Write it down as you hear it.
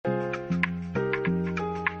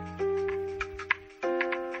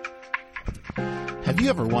Have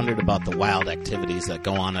you ever wondered about the wild activities that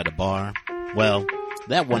go on at a bar? Well,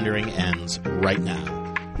 that wondering ends right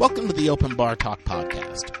now. Welcome to the Open Bar Talk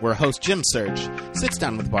podcast, where host Jim Search sits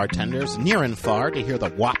down with bartenders near and far to hear the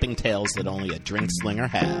whopping tales that only a drink slinger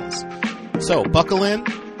has. So buckle in,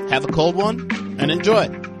 have a cold one, and enjoy.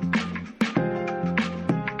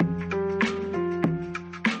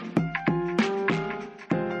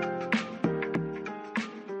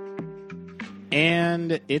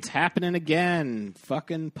 And it's happening again.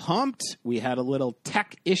 Fucking pumped. We had a little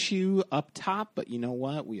tech issue up top, but you know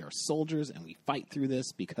what? We are soldiers and we fight through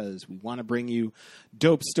this because we want to bring you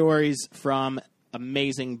dope stories from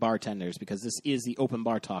amazing bartenders, because this is the Open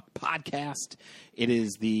Bar Talk podcast. It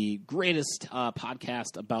is the greatest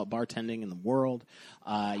podcast about bartending in the world.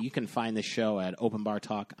 You can find the show at Open Bar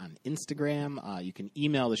Talk on Instagram. You can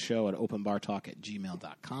email the show at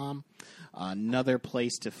openbartalk@gmail.com. Another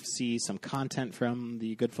place to see some content from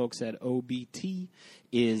the good folks at OBT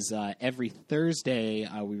is every Thursday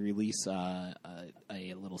we release a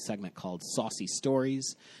little segment called Saucy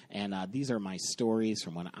Stories. And these are my stories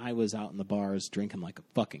from when I was out in the bars drinking like a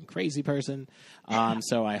fucking crazy person.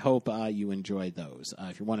 So I hope you enjoyed those.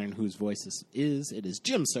 If you're wondering whose voice this is, it is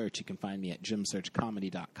Jim Search. You can find me at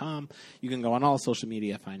jimsearchcomedy.com. You can go on all social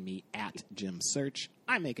media, find me at Jim Search.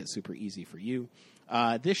 I make it super easy for you.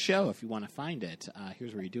 This show, if you want to find it,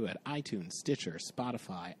 here's where you do it. iTunes, Stitcher,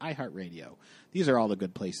 Spotify, iHeartRadio. These are all the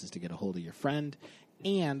good places to get a hold of your friend.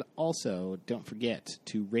 And also, don't forget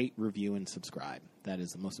to rate, review, and subscribe. That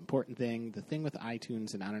is the most important thing. The thing with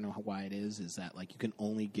iTunes, and I don't know why it is that like you can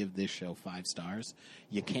only give this show 5 stars.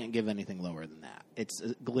 You can't give anything lower than that. It's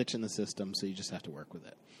a glitch in the system, so you just have to work with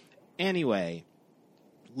it. Anyway,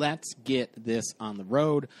 let's get this on the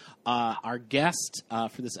road. Our guest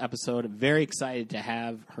for this episode, very excited to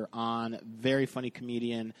have her on. Very funny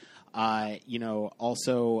comedian.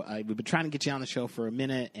 Also, we've been trying to get you on the show for a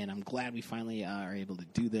minute, and I'm glad we finally are able to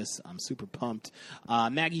do this. I'm super pumped.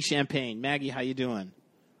 Maggie Champagne. Maggie, how you doing?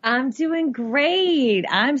 I'm doing great.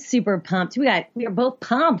 I'm super pumped. We are both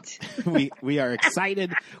pumped. we are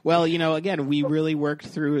excited. Well, again, we really worked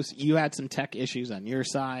through. You had some tech issues on your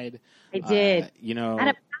side. I did. I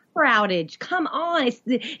had a power outage. Come on.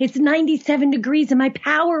 It's 97 degrees and my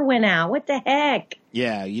power went out. What the heck?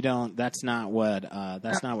 Yeah, that's not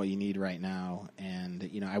what you need right now. And,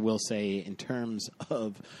 I will say in terms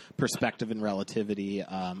of perspective and relativity,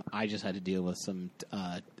 I just had to deal with some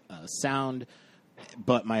sound,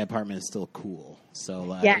 but my apartment is still cool.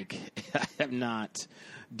 So I'm not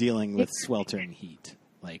dealing with sweltering heat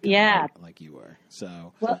like you were.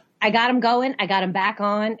 So well, I got him going. I got him back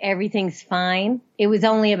on. Everything's fine. It was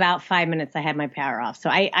only about 5 minutes I had my power off, so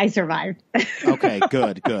I survived. Okay,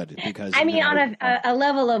 good. Because I mean, on a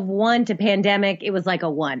level of 1 to pandemic, it was like a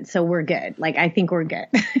 1, so we're good. Like, I think we're good.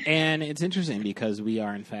 And it's interesting because we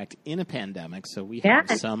are in fact in a pandemic, so we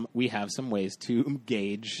have some ways to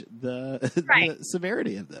gauge the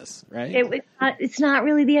severity of this, right? It's not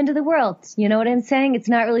really the end of the world. You know what I'm saying? It's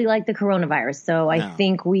not really like the coronavirus. So I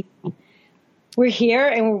think we're here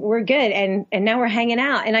and we're good. And now we're hanging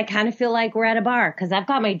out. And I kind of feel like we're at a bar because I've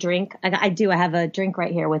got my drink. I have a drink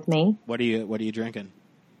right here with me. What are you drinking?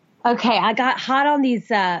 Okay. I got hot on these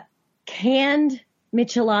canned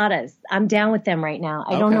micheladas. I'm down with them right now.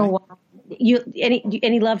 I don't know why.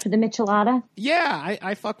 Any love for the michelada? Yeah,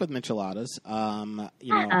 I fuck with micheladas.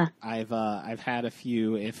 I've had a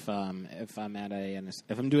few. If I'm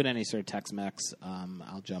doing any sort of Tex-Mex,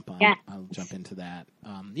 I'll jump on. Yeah. I'll jump into that.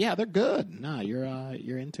 They're good. No,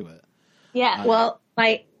 you're into it. Yeah. Well,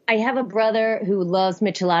 I have a brother who loves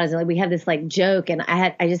micheladas, and we have this like joke. And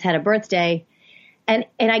I just had a birthday, and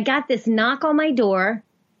I got this knock on my door.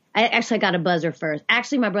 I got a buzzer first.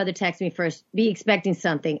 Actually, my brother texted me first, be expecting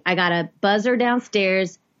something. I got a buzzer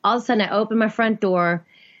downstairs. All of a sudden, I open my front door,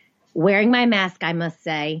 wearing my mask, I must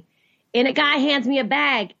say. And a guy hands me a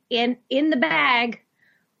bag. And in the bag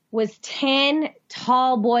was 10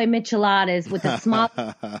 tall boy micheladas with a small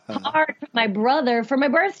card from my brother for my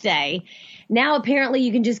birthday. Now, apparently,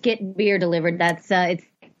 you can just get beer delivered. That's I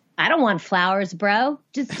don't want flowers, bro.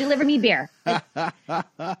 Just deliver me beer.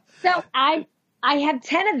 So I have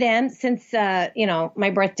 10 of them since,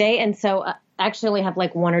 my birthday. And so I actually only have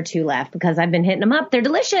like 1 or 2 left because I've been hitting them up. They're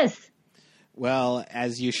delicious. Well,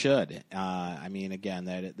 as you should.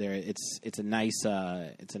 Again, it's a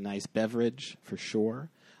nice beverage for sure.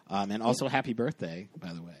 And also happy birthday,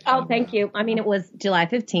 by the way. Oh, thank you. I mean, it was July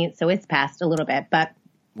 15th, so it's passed a little bit, but.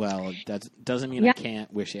 Well, that doesn't mean I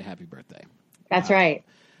can't wish you a happy birthday. That's right.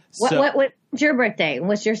 What's your birthday?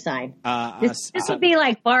 What's your sign? This would be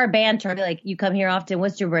like bar banter. Like, you come here often.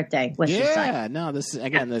 What's your birthday? What's your sign? Yeah, no. This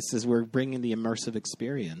is we're bringing the immersive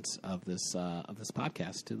experience of this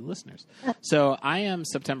podcast to the listeners. So I am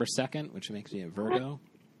September 2nd, which makes me a Virgo.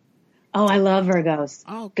 Oh, I love Virgos.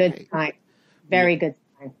 Oh, good sign. Very good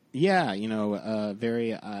sign. Yeah,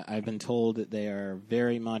 very. I've been told that they are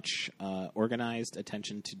very much organized,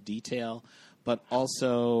 attention to detail, but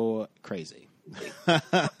also crazy.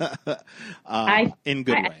 In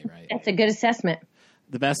good way, right? That's a good assessment.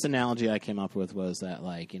 The best analogy I came up with was that,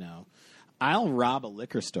 I'll rob a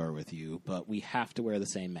liquor store with you, but we have to wear the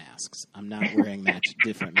same masks. I'm not wearing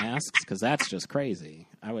different masks because that's just crazy.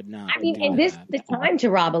 I would not. And this is the time to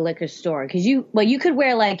rob a liquor store because you could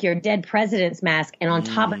wear like your dead president's mask and on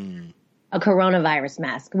top of a coronavirus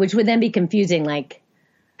mask, which would then be confusing. Like,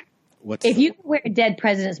 if you could wear a dead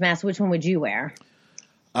president's mask, which one would you wear?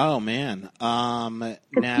 Oh man, now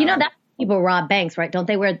that people rob banks, right? Don't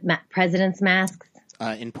they wear president's masks?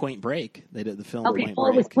 In Point Break, they did the film. Okay, it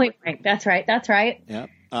was Point Break. That's right. Yep.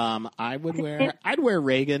 I'd wear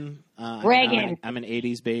Reagan. Reagan. I'm an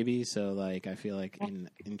 '80s baby, so I feel like in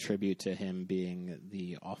tribute to him being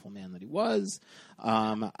the awful man that he was,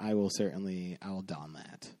 I will don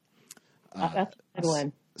that. That's a good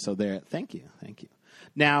one. So there. Thank you.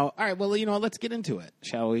 Now, all right. Well, let's get into it,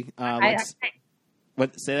 shall we?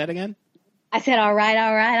 What? Say that again. I said, all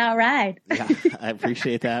right. Yeah, I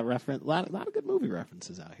appreciate that reference. A lot of good movie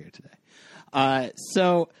references out here today.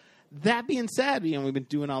 So that being said, we've been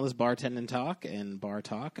doing all this bartending talk and bar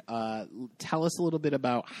talk. Tell us a little bit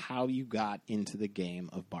about how you got into the game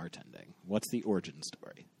of bartending. What's the origin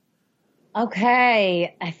story?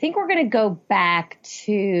 Okay, I think we're going to go back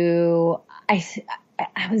to I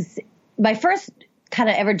was my first kind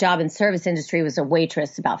of ever job in service industry was a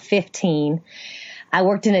waitress, about 15. I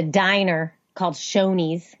worked in a diner called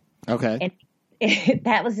Shoney's. Okay. And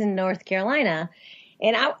that was in North Carolina.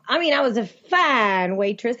 And I was a fine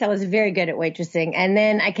waitress. I was very good at waitressing. And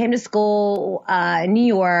then I came to school in New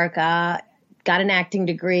York, got an acting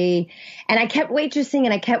degree, and I kept waitressing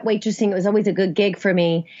and I kept waitressing. It was always a good gig for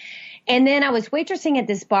me. And then I was waitressing at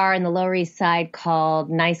this bar in the Lower East Side called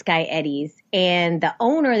Nice Guy Eddie's. And the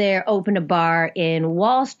owner there opened a bar in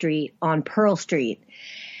Wall Street on Pearl Street.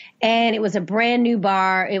 And it was a brand new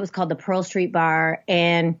bar. It was called the Pearl Street Bar.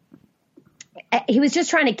 And he was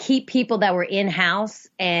just trying to keep people that were in-house.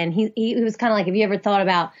 And he was kind of like, have you ever thought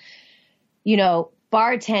about,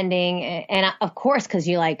 bartending? And of course, because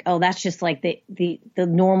you're like, oh, that's just like the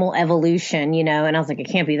normal evolution, And I was like, it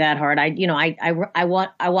can't be that hard. I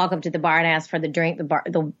walk up to the bar and ask for the drink.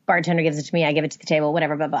 The bartender gives it to me. I give it to the table,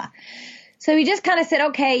 whatever, blah, blah. So he just kind of said,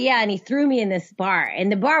 okay, yeah. And he threw me in this bar,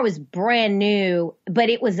 and the bar was brand new, but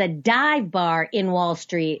it was a dive bar in Wall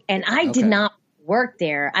Street. And I did not work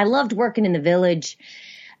there. I loved working in the Village,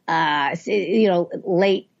 middle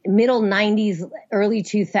 90s, early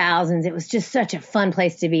 2000s. It was just such a fun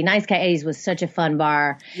place to be. Nice Guy Eddie's was such a fun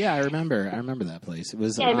bar. Yeah, I remember that place. It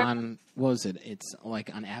was on, what was it? It's like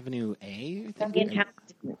on Avenue A, I think.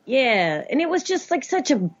 Yeah. And it was just like such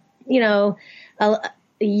a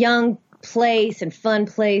young place and fun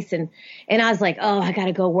place. And I was like, oh, I got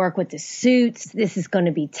to go work with the suits. This is going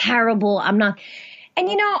to be terrible. I'm not. And,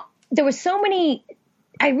 there were so many,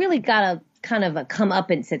 I really got a kind of a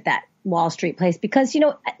comeuppance at that Wall Street place because,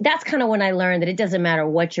 that's kind of when I learned that it doesn't matter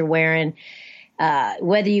what you're wearing,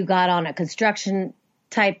 whether you got on a construction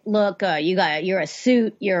type look, you're a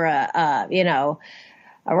suit, you're a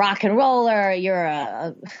rock and roller, you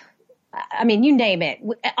name it,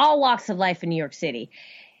 all walks of life in New York City.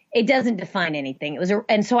 It doesn't define anything.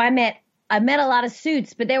 And so I met a lot of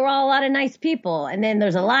suits, but they were all a lot of nice people. And then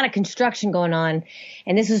there's a lot of construction going on.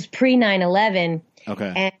 And this was pre 9/11.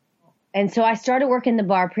 Okay. And so I started working the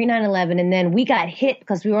bar pre 9/11, and then we got hit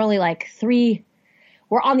because we were only like we're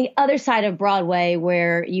on the other side of Broadway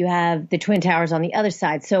where you have the Twin Towers on the other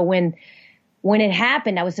side. So when it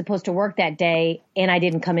happened, I was supposed to work that day and I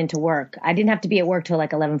didn't come into work. I didn't have to be at work till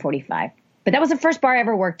like 11:45. But that was the first bar I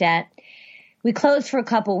ever worked at. We closed for a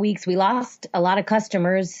couple weeks. We lost a lot of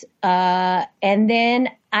customers. And then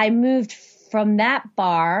I moved from that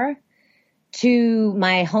bar to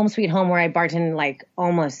my home sweet home where I bartended like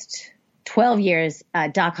almost 12 years,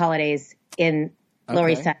 Doc Holidays in Lower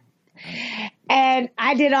East Side. And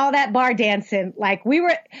I did all that bar dancing. Like we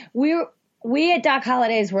at Doc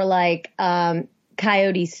Holidays were like,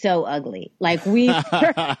 Coyotes So Ugly. Like we're like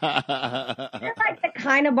the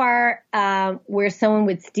kind of bar, where someone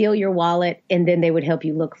would steal your wallet and then they would help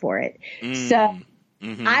you look for it. So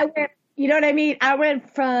I went, you know what I mean? I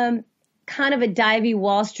went from kind of a divey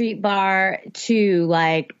Wall Street bar to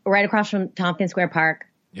like right across from Tompkins Square Park.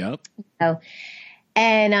 Yep. So,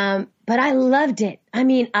 and but I loved it. I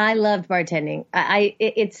mean, I loved bartending.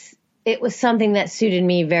 It was something that suited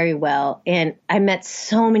me very well, and I met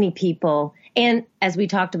so many people. And as we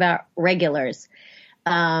talked about, regulars.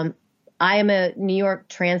 I am a New York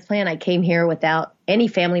transplant. I came here without any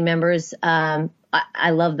family members. I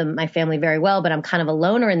love my family very well, but I'm kind of a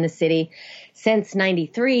loner in the city since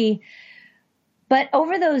 '93. But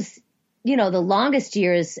over those, the longest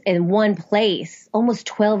years in one place, almost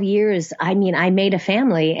 12 years, I mean, I made a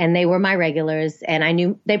family and they were my regulars,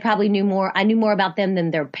 and they probably knew more. I knew more about them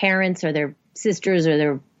than their parents or their sisters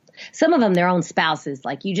or some of them, their own spouses.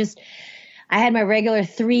 I had my regular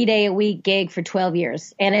 3-day-a-week gig for 12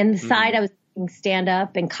 years. And on the side, I was doing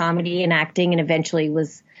stand-up and comedy and acting, and eventually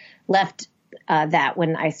was left that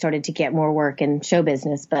when I started to get more work in show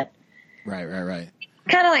business. But Right.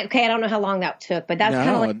 kind of like, okay, I don't know how long that took, but that's kind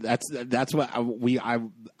of like. That's what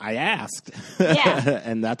I asked. Yeah.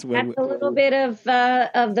 And that's a little bit of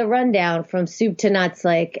the rundown from soup to nuts,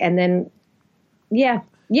 and then, yeah.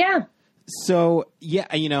 So yeah,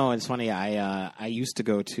 it's funny. I used to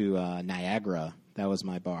go to Niagara. That was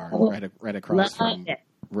my bar, right across from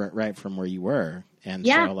right from where you were, and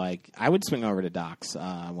so I would swing over to Doc's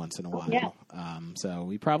once in a while. Yeah. So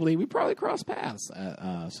we probably crossed paths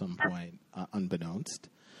at some point, unbeknownst.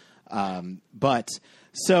 But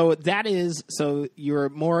so you're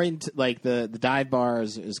more into the dive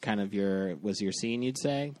bars is kind of your scene, you'd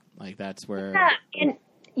say, that's where. Yeah,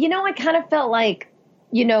 and I kind of felt like.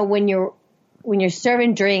 When you're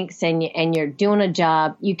serving drinks and you're doing a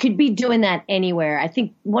job, you could be doing that anywhere. I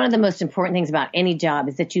think one of the most important things about any job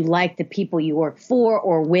is that you like the people you work for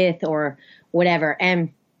or with or whatever.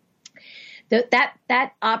 And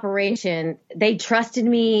that operation, they trusted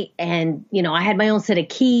me, and I had my own set of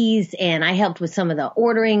keys, and I helped with some of the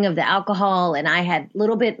ordering of the alcohol, and I had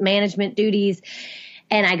little bit management duties,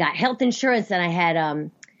 and I got health insurance, and I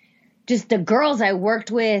had just the girls I worked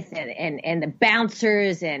with and the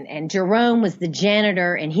bouncers and Jerome was the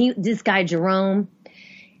janitor, and this guy Jerome,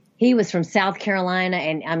 he was from South Carolina,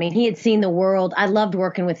 and I mean, he had seen the world. I loved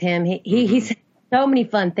working with him. He said so many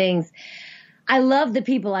fun things. I love the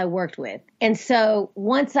people I worked with. And so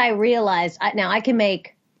once I realized now I can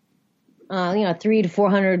make, $300 to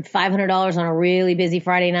 $400, $500 on a really busy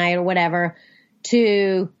Friday night or whatever,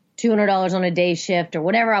 to $200 on a day shift or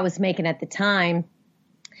whatever I was making at the time.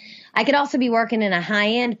 I could also be working in a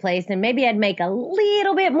high-end place, and maybe I'd make a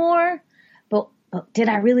little bit more, but did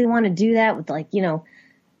I really want to do that with I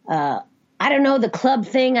don't know, the club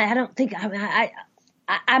thing? I don't think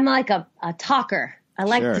I'm like a talker. I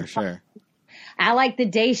like sure. I like the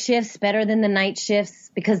day shifts better than the night shifts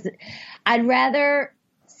because I'd rather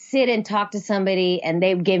sit and talk to somebody and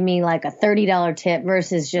they give me like a $30 tip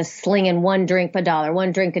versus just slinging one drink $1,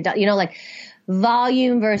 one drink $1,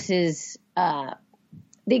 volume versus,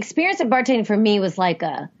 the experience of bartending for me was like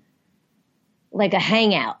a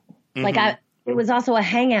hangout. Mm-hmm. It was also a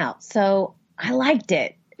hangout. So I liked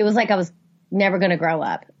it. It was like I was never going to grow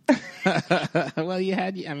up. Well, you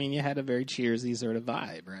had a very Cheersy sort of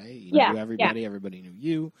vibe, right? You knew everybody, everybody knew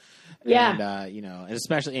you. Yeah. And, and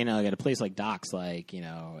especially, at a place like Doc's,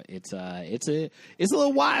 it's a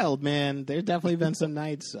little wild, man. There's definitely been some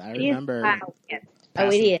nights I remember. Wow. Yes.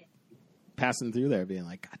 It is. Passing through there being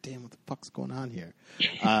like, God damn, what the fuck's going on here?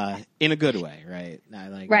 In a good way, right?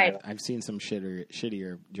 Right. I've seen some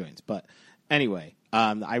shittier joints. But anyway,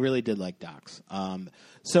 I really did like Doc's.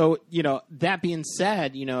 So, that being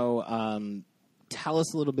said, tell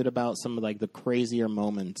us a little bit about some of the crazier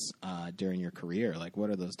moments during your career. What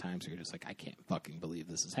are those times where you're just like, I can't fucking believe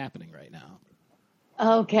this is happening right now?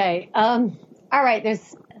 Okay. All right.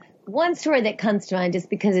 There's one story that comes to mind just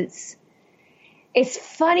because it's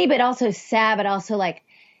funny, but also sad, but also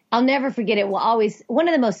I'll never forget it. One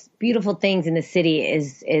of the most beautiful things in the city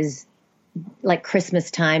is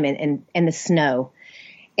Christmas time and the snow.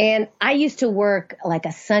 And I used to work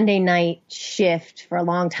a Sunday night shift for a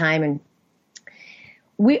long time. And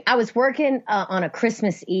I was working on a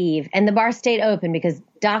Christmas Eve, and the bar stayed open because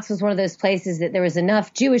Doc's was one of those places that there was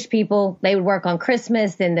enough Jewish people. They would work on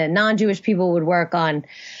Christmas, and the non-Jewish people would work on,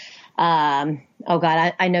 oh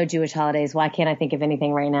God, I know Jewish holidays. Why can't I think of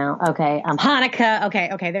anything right now? Okay. Hanukkah.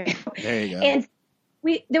 Okay. There you go. And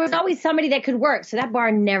there was always somebody that could work. So that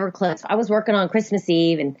bar never closed. I was working on Christmas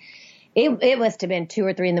Eve, and it must have been 2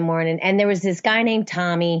 or 3 in the morning. And there was this guy named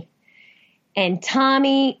Tommy, and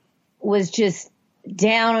Tommy was just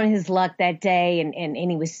down on his luck that day. And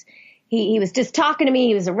he was just talking to me.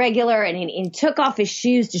 He was a regular, and he took off his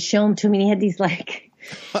shoes to show them to me. And he had these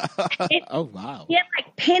oh, wow. He had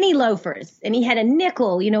penny loafers, and he had a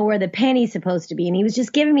nickel, where the penny's supposed to be. And he was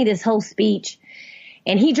just giving me this whole speech.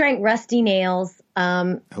 And he drank Rusty Nails.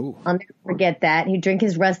 Oh. I'll never forget that. He'd drink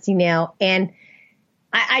his Rusty Nail. And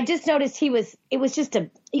I just noticed you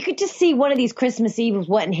could just see one of these Christmas Eves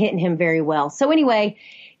wasn't hitting him very well. So anyway,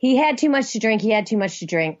 he had too much to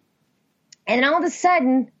drink. And all of a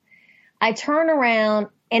sudden, I turn around,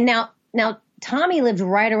 and now Tommy lived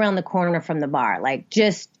right around the corner from the bar. Like,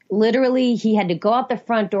 just literally, he had to go out the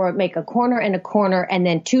front door, make a corner, and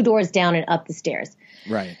then 2 doors down and up the stairs.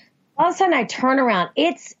 Right. All of a sudden, I turn around.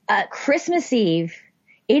 It's Christmas Eve.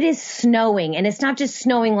 It is snowing, and it's not just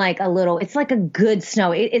snowing like a little. It's like a good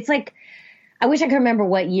snow. It's like, I wish I could remember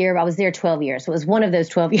what year. I was there 12 years. So it was one of those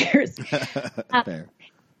 12 years. Fair.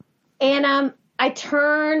 And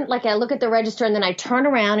I look at the register, and then I turn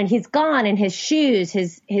around, and he's gone, and his shoes,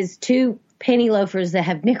 his 2 penny loafers that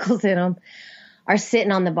have nickels in them, are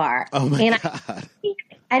sitting on the bar. Oh my God.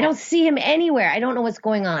 I don't see him anywhere. I don't know what's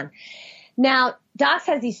going on. Now, Doc's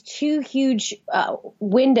has these 2 huge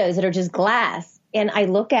windows that are just glass, and I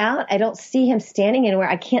look out. I don't see him standing anywhere.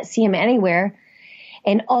 I can't see him anywhere.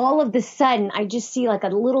 And all of a sudden, I just see like a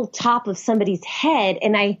little top of somebody's head,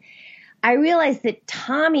 and I realize that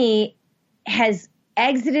Tommy has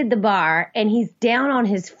exited the bar, and he's down on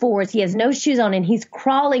his 4s. He has no shoes on, and he's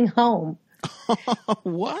crawling home.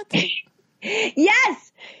 What?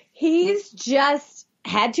 Yes. He's just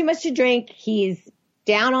had too much to drink. He's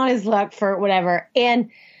down on his luck for whatever. And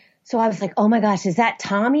so I was like, oh my gosh, is that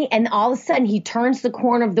Tommy? And all of a sudden he turns the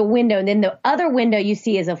corner of the window, and then the other window you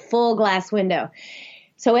see is a full glass window.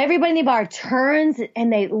 So everybody in the bar turns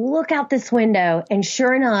and they look out this window, and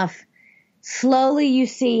sure enough, slowly you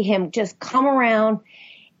see him just come around,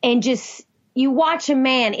 and just, you watch a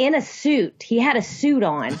man in a suit. He had a suit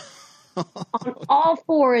on all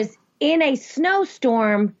 4s in a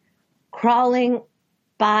snowstorm, crawling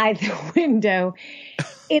by the window.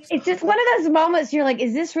 It's just one of those moments you're like,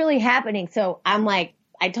 is this really happening? So I'm like,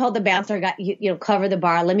 I told the bouncer, cover the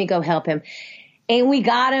bar. Let me go help him. And we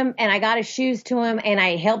got him, and I got his shoes to him, and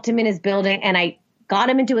I helped him in his building, and I got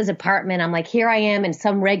him into his apartment. I'm like, here I am in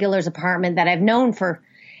some regular's apartment that I've known for,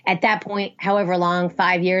 at that point, however long,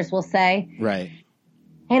 5 years, we'll say. Right.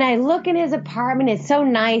 And I look in his apartment. It's so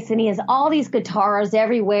nice, and he has all these guitars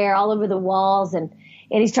everywhere, all over the walls, and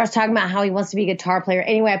he starts talking about how he wants to be a guitar player.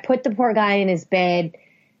 Anyway, I put the poor guy in his bed,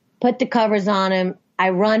 put the covers on him. I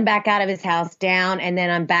run back out of his house down, and then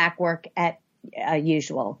I'm back work at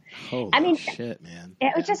usual. Holy shit, man.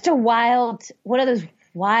 It was just one of those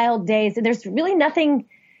wild days. And there's really nothing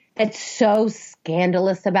that's so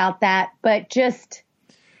scandalous about that, but just,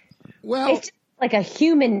 it's just like a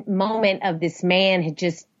human moment of this man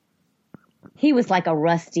he was like a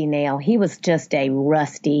rusty nail. He was just a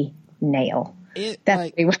rusty nail.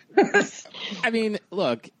 That's what he was. I mean,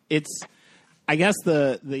 look, I guess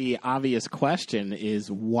the obvious question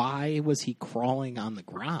is, why was he crawling on the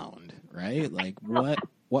ground, right? Like,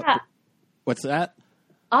 what's that?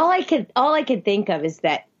 All I could think of is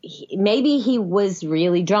that maybe he was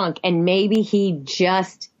really drunk, and maybe he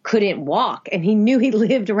just couldn't walk, and he knew he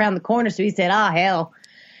lived around the corner, so he said, hell,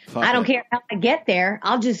 I don't care how I get there.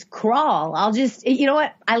 I'll just crawl. You know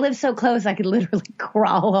what? I live so close, I could literally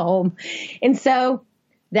crawl home. And so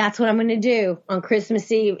that's what I'm going to do on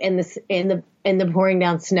Christmas Eve in the pouring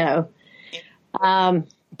down snow.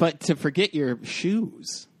 But to forget your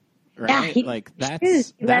shoes, right? Yeah,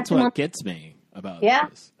 that's what gets me about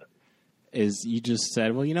this. Is you just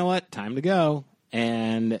said, well, you know what? Time to go.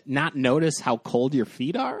 And not notice how cold your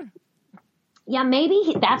feet are? Yeah,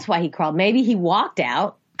 maybe that's why he crawled. Maybe he walked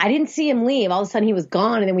out. I didn't see him leave. All of a sudden he was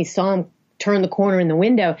gone, and then we saw him turn the corner in the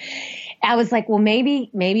window. I was like, well, maybe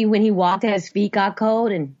when he walked out, his feet got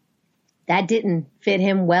cold, and that didn't fit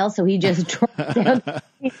him well, so he just dropped down.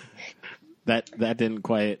 That didn't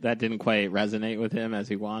quite resonate with him as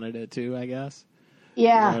he wanted it to, I guess.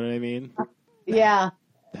 Yeah. You know what I mean? Yeah.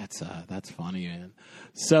 That's funny, man.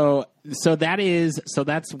 So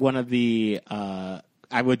that's one of the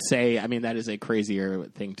I would say, I mean, that is a crazier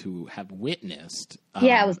thing to have witnessed.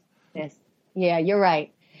 Yeah, it was this. Yeah, you're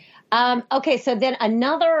right. Okay, so then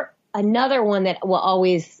another one that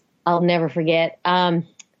I'll never forget. Well,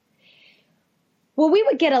 we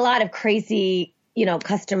would get a lot of crazy,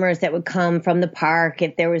 customers that would come from the park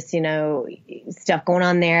if there was, stuff going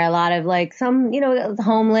on there. A lot of some,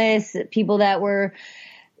 homeless people that were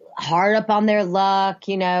hard up on their luck,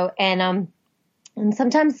 and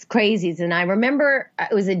sometimes crazies. And I remember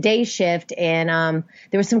it was a day shift, and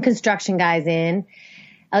there were some construction guys in.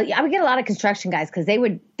 I would get a lot of construction guys because they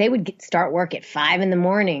would start work at 5 a.m.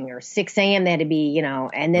 or 6 a.m. They had to be,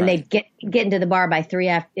 and then they'd get into the bar by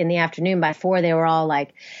 3 in the afternoon. By 4, they were all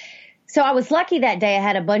like. So I was lucky that day. I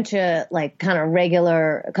had a bunch of kind of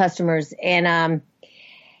regular customers, and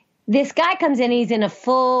this guy comes in, he's in a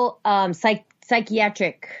full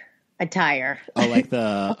psychiatric attire. Oh, like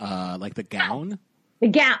the gown? The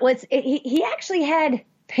gown was he actually had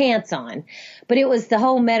pants on, but it was the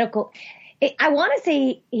whole medical. I want to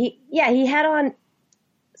say he had on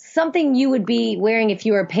something you would be wearing if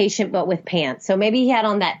you were a patient, but with pants. So maybe he had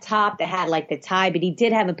on that top that had like the tie, but he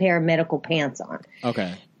did have a pair of medical pants on.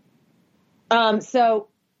 Okay. So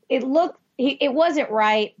it looked, it wasn't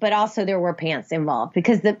right, but also there were pants involved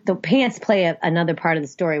because the pants play another part of the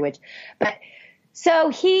story, so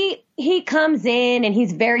he comes in and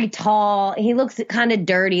he's very tall. He looks kind of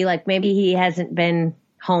dirty, like maybe he hasn't been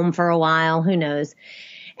home for a while. Who knows?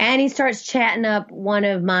 And he starts chatting up one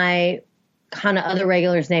of my kind of other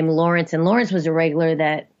regulars named Lawrence. And Lawrence was a regular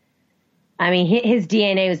that, I mean, his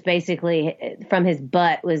DNA was basically from his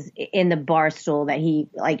butt was in the bar stool that he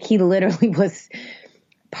literally was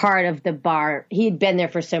part of the bar. He had been there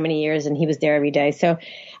for so many years and he was there every day. So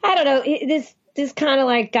I don't know, this kind of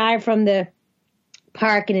like guy from the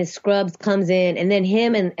park in his scrubs comes in, and then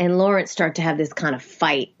him and Lawrence start to have this kind of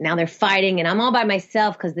fight. Now they're fighting, and I'm all by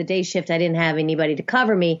myself because the day shift I didn't have anybody to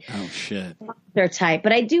cover me. Oh shit! They're tight,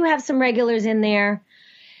 but I do have some regulars in there.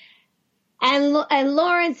 And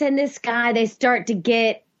Lawrence and this guy, they start to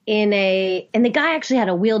get and the guy actually had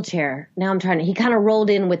a wheelchair. Now he kind of rolled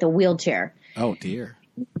in with a wheelchair. Oh dear.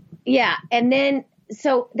 Yeah, and then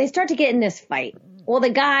so they start to get in this fight. Well,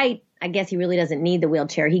 the guy, I guess he really doesn't need the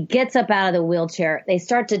wheelchair. He gets up out of the wheelchair. They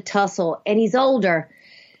start to tussle, and he's older.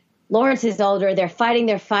 Lawrence is older. They're fighting.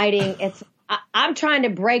 I'm trying to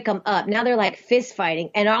break them up. Now they're like fist fighting,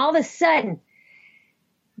 and all of a sudden,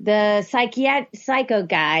 the psycho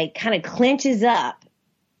guy kind of clenches up,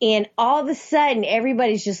 and all of a sudden,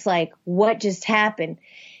 everybody's just like, "What just happened?"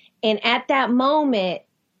 And at that moment,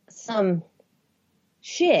 some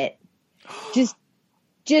shit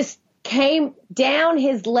just came down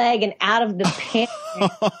his leg and out of the pants.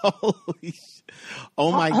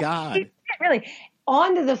 Oh my God. Really,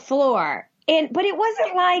 onto the floor. But it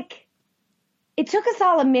wasn't like, it took us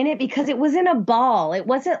all a minute because it was in a ball. It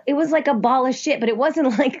was like a ball of shit, but it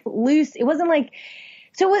wasn't like loose. It wasn't like,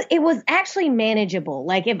 so it was actually manageable.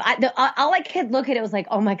 Like all I could look at it was like,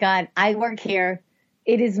 oh my God, I work here.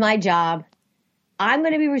 It is my job. I'm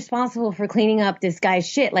going to be responsible for cleaning up this guy's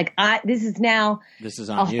shit. Like this is on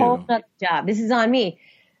a whole other job. This is on me.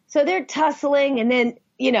 So they're tussling, and then,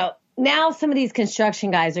 now some of these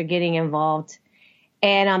construction guys are getting involved,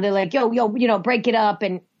 and they're like, yo, break it up.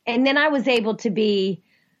 And then I was able to be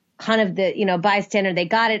kind of the, bystander. They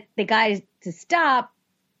got the guy to stop.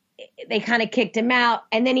 They kind of kicked him out.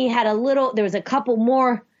 And then he had there was a couple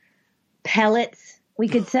more pellets, we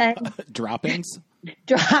could say. Droppings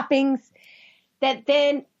that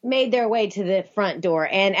then made their way to the front door,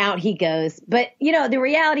 and out he goes. But, the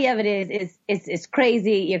reality of it is it's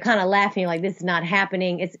crazy. You're kind of laughing, like, this is not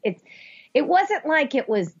happening. It wasn't like it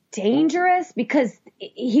was dangerous because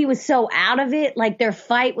he was so out of it. Like, their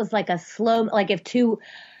fight was like a slow, like if two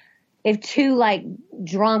like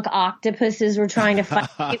drunk octopuses were trying to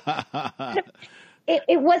fight.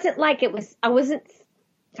 It wasn't like I wasn't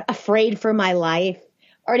afraid for my life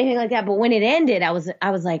or anything like that. But when it ended, I was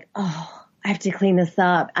like, oh, I have to clean this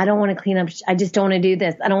up. I don't want to clean up. I just don't want to do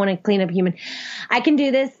this. I don't want to clean up human. I can do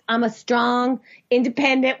this. I'm a strong,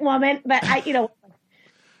 independent woman. But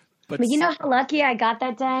but you know how lucky I got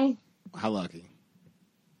that day? How lucky?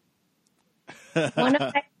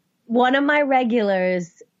 One of my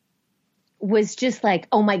regulars was just like,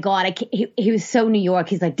 oh my God. He was so New York.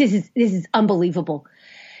 He's like, this is unbelievable.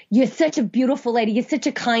 You're such a beautiful lady. You're such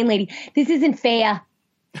a kind lady. This isn't fair.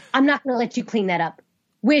 I'm not going to let you clean that up.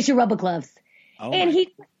 Where's your rubber gloves? Oh, and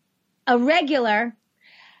a regular,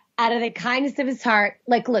 out of the kindness of his heart,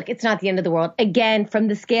 like, look, it's not the end of the world. Again, from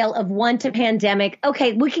the scale of 1 to pandemic,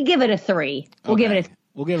 okay, we could give it a 3. We'll give it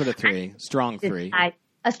a 3. Strong 3.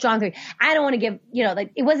 A strong 3. I don't want to give,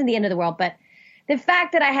 it wasn't the end of the world, but the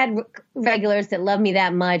fact that I had regulars that love me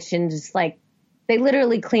that much and just like, they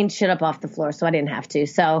literally cleaned shit up off the floor, so I didn't have to.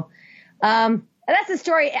 So, that's the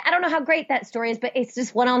story. I don't know how great that story is, but it's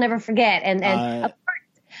just one I'll never forget. And of course,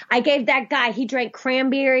 I gave that guy, he drank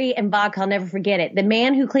cranberry and vodka. I'll never forget it. The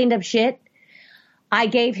man who cleaned up shit, I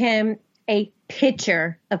gave him a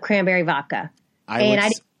pitcher of cranberry vodka.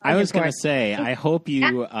 I was going to say, I hope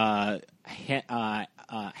you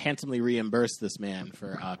handsomely reimburse this man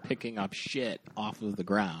for picking up shit off of the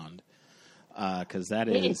ground, because that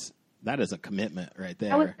is a commitment right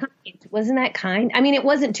there. Wasn't that kind? I mean, it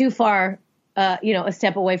wasn't too far. A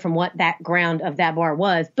step away from what that ground of that bar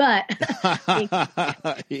was, but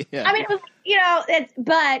yeah. I mean, it was,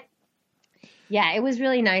 but Yeah, it was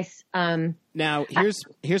really nice. Now,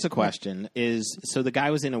 here's a question: so the guy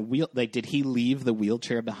was in a wheel? Like, did he leave the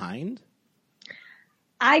wheelchair behind?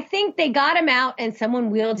 I think they got him out, and someone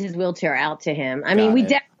wheeled his wheelchair out to him. I mean, we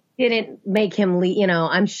definitely didn't make him leave. You know,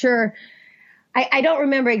 I'm sure. I don't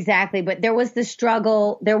remember exactly, but there was the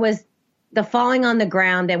struggle. There was the falling on the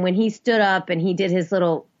ground, and when he stood up and he did his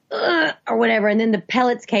little or whatever, and then the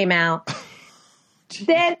pellets came out.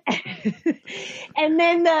 Then and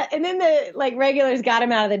then the like regulars got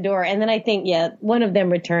him out of the door, and then I think one of them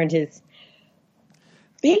returned his.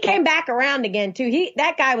 He came back around again too.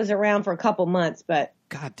 That guy was around for a couple months, but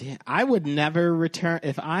God damn, I would never return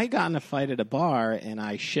if I got in a fight at a bar and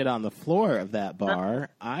I shit on the floor of that bar.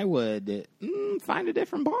 I would find a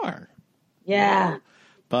different bar. Yeah,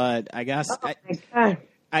 but I guess my God.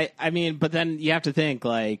 I mean, but then you have to think,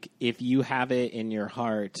 like, if you have it in your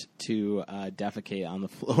heart to defecate on the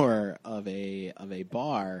floor of a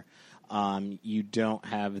bar, you don't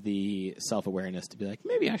have the self-awareness to be like,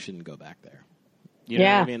 maybe I shouldn't go back there. You know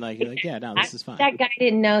what I mean? Like, you're like, yeah, no, this is fine. That guy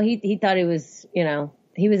didn't know. He thought it was, you know,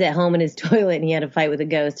 he was at home in his toilet and he had a fight with a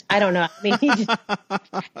ghost. I don't know. I mean, he just,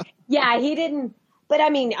 he didn't. But I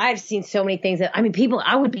mean, I've seen so many things that, I mean, people,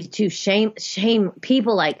 I would be too shame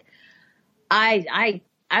people. Like,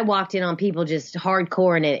 I walked in on people just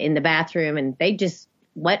hardcore in the bathroom, and they just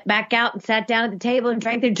went back out and sat down at the table and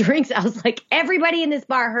drank their drinks. I was like, everybody in this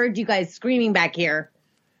bar heard you guys screaming back here.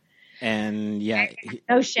 And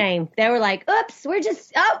no shame. They were like, oops, we're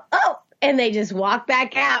just, oh. And they just walked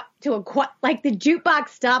back out to like the jukebox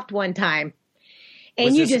stopped one time.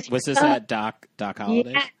 And was this at Doc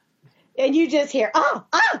Hollidays? Yeah. And you just hear,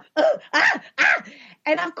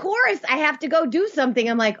 and of course I have to go do something.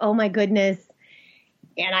 I'm like, oh my goodness.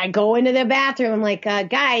 And I go into the bathroom. I'm like,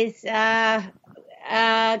 guys,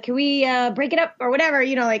 can we break it up or whatever?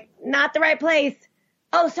 You know, like, not the right place.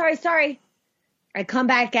 Oh, sorry. I come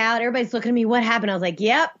back out. Everybody's looking at me. What happened? I was like,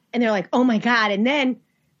 yep. And they're like, oh my God. And then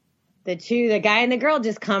the guy and the girl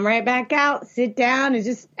just come right back out, sit down and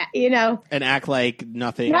just, you know. And act like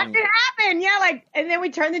nothing happened. Yeah. Like, and then we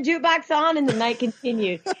turn the jukebox on and the night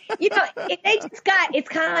continued. You know, it's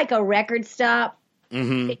kind of like a record stop.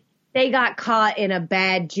 Mm-hmm. They got caught in a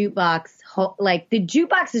bad jukebox. Like, the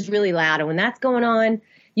jukebox is really loud, and when that's going on,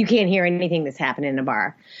 you can't hear anything that's happening in a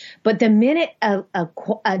bar. But the minute a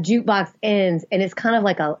jukebox ends, and it's kind of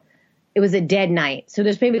like it was a dead night. So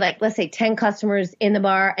there's maybe like, let's say 10 customers in the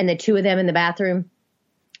bar and the 2 of them in the bathroom.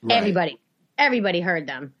 Right. Everybody heard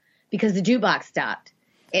them because the jukebox stopped,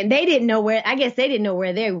 and they didn't know where. I guess they didn't know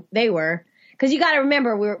where they were. Because you got to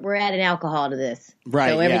remember, we're adding alcohol to this.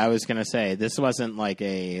 Right, so I was going to say, this wasn't like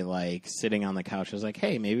sitting on the couch. It was like,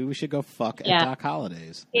 hey, maybe we should go fuck at Doc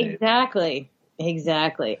Hollidays. Exactly.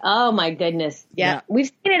 Oh, my goodness. Yeah, we've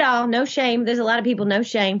seen it all. No shame. There's a lot of people, no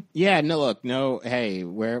shame. Yeah, hey,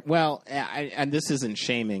 and this isn't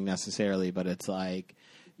shaming necessarily, but it's like,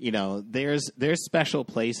 you know, there's special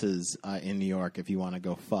places in New York if you want to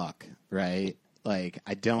go fuck, right? Like,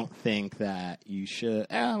 I don't think that you should.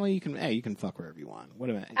 Well, you can fuck wherever you want. What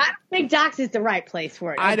about? I don't think Doc's is the right place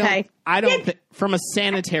for it. Okay? I don't think, from a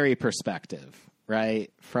sanitary perspective,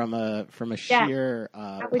 right? From a sheer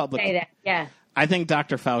I would public. say that. Yeah. I think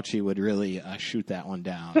Dr. Fauci would really shoot that one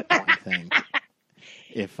down. I think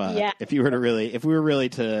if we were really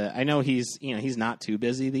to, I know he's not too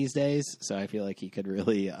busy these days, so I feel like he could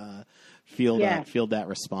really feel that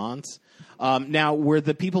response. Now, were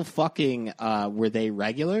the people fucking? Were they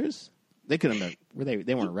regulars? They couldn't have. Were they?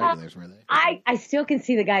 They weren't regulars, were they? I still can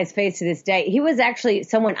see the guy's face to this day. He was actually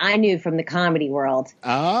someone I knew from the comedy world.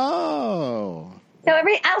 Oh. So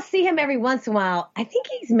I'll see him every once in a while. I think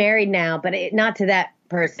he's married now, but not to that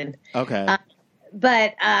person. Okay.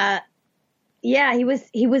 He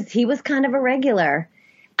was kind of a regular.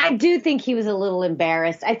 I do think he was a little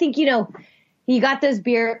embarrassed. I think, you know, you got that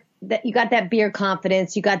beer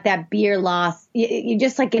confidence, you got that beer loss. You're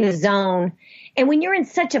just like in a zone. And when you're in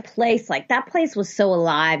such a place, like that place was so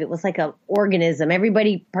alive. It was like an organism.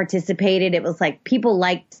 Everybody participated. It was like people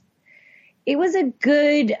liked. It was a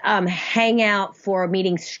good hangout for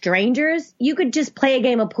meeting strangers. You could just play a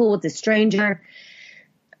game of pool with a stranger.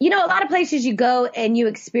 You know, a lot of places you go and you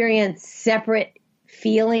experience separate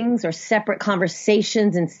feelings or separate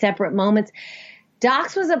conversations and separate moments.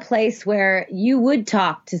 Doc's was a place where you would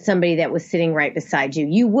talk to somebody that was sitting right beside you.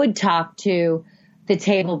 You would talk to the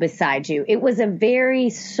table beside you. It was a very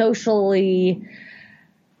socially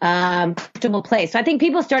comfortable place. So I think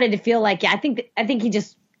people started to feel like, I think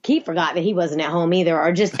he forgot that he wasn't at home either,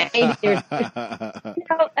 or just it's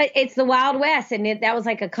the Wild West, and that was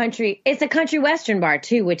like it's a country western bar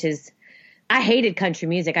too, which is, I hated country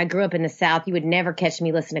music. I grew up in the South. You would never catch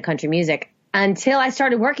me listening to country music. until I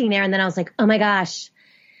started working there. And then I was like, oh my gosh,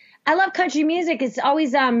 I love country music. It's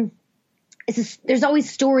always, there's always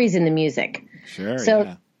stories in the music. Sure.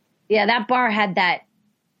 So yeah, that bar had that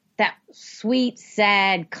sweet,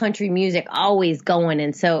 sad country music always going.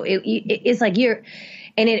 And so it's like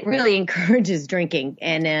and it really encourages drinking.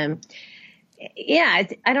 And, yeah,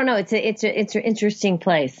 I don't know. It's an interesting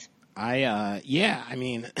place. I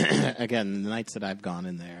mean, again, the nights that I've gone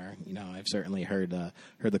in there, you know, I've certainly heard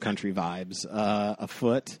the country vibes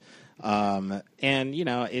afoot, and you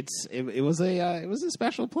know, it was a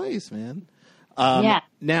special place, man. Yeah.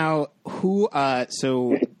 Now, who?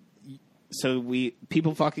 So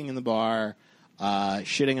people fucking in the bar,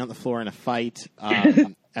 shitting on the floor in a fight.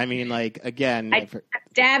 I mean, like, again,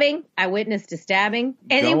 stabbing. I witnessed a stabbing,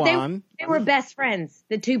 and they were best friends.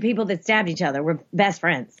 The two people that stabbed each other were best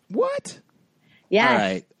friends. What? Yes. All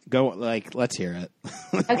right, go. Like, let's hear it.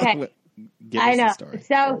 Okay. Give us the story.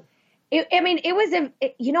 So,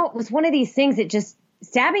 it was one of these things that just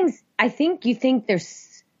stabbings. I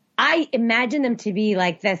imagine them to be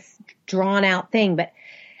like this drawn out thing, but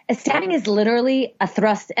a stabbing is literally a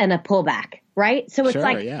thrust and a pullback, right? So it's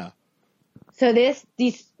yeah. So these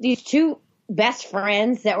two best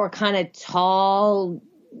friends that were kind of tall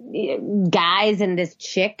guys and this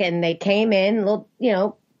chick, and they came in,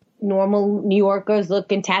 normal New Yorkers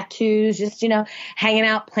looking, tattoos, just, hanging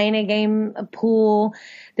out, playing a game of pool.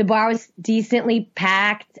 The bar was decently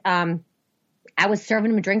packed. I was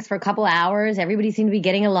serving them drinks for a couple hours. Everybody seemed to be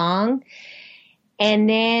getting along. And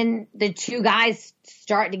then the two guys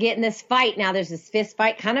start to get in this fight. Now there's this fist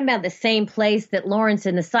fight kind of about the same place that Lawrence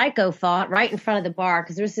and the Psycho fought, right in front of the bar.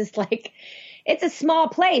 Cause there's this it's a small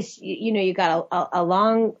place. You got a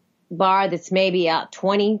long bar that's maybe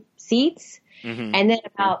 20 seats, and then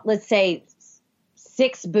about, let's say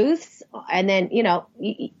 6 booths, and then,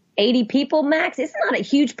 80 people max. It's not a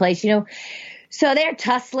huge place, So they're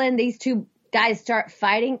tussling. These two guys start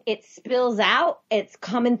fighting. It spills out. It's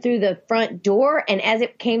coming through the front door. And as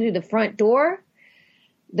it came through the front door,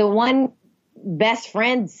 the one best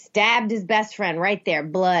friend stabbed his best friend right there.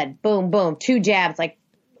 Blood. Boom, boom. 2 jabs, like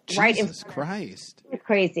right in front. Jesus Christ.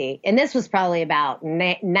 Crazy. And this was probably about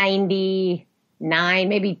 99,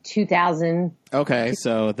 maybe 2000. Okay,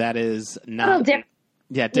 so that is not...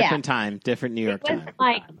 different time, different New York time.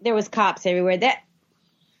 Like there was cops everywhere. That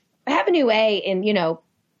Avenue A in,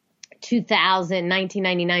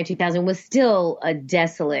 1999, 2000 was still a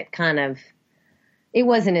desolate kind of, it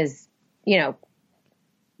wasn't as,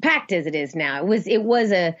 packed as it is now.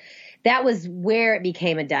 That was where it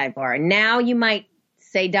became a dive bar. Now you might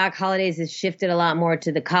say Doc Holliday's has shifted a lot more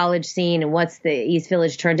to the college scene and what's the East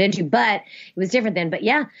Village turned into, but it was different then. But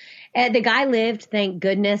yeah, the guy lived, thank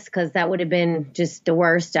goodness, because that would have been just the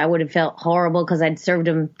worst. I would have felt horrible because I'd served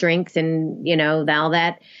him drinks and, all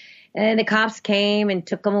that. And the cops came and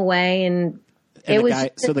took him away, and it was.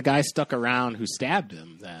 So the guy stuck around who stabbed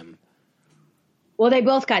him then. Well, they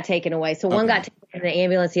both got taken away. So one got taken in the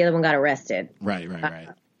ambulance, the other one got arrested. Right.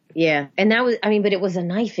 Yeah, and that was, but it was a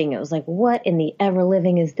knifing. It was like, what in the ever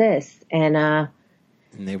living is this? And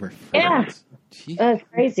they were friends. Yeah, that was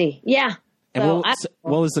crazy. Yeah. And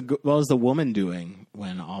what was the woman doing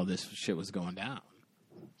when all this shit was going down?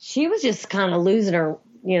 She was just kind of losing her,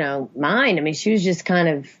 mind. She was just kind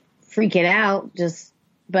of freaking out.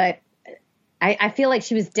 But I feel like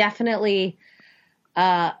she was definitely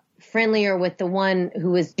friendlier with the one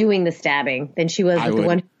who was doing the stabbing than she was with the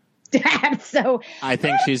one who stabbed. So I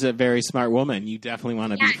think she's a very smart woman. You definitely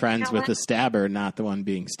want to be friends with the stabber, not the one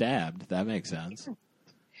being stabbed. That makes sense.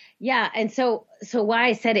 Yeah, and so why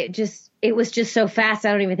I said it was just so fast.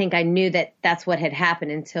 I don't even think I knew that that's what had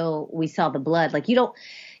happened until we saw the blood. Like, do you know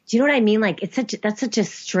what I mean? Like, that's such a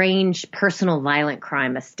strange personal violent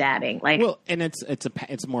crime, a stabbing. Like, well, and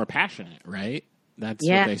it's more passionate, right? That's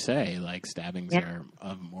what they say. Like, stabbings are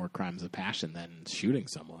more crimes of passion than shooting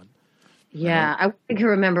someone. Yeah, right? I can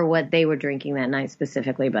remember what they were drinking that night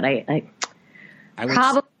specifically, but I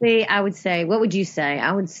would say, what would you say?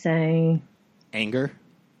 I would say anger.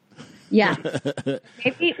 Yeah,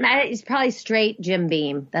 maybe it's probably straight Jim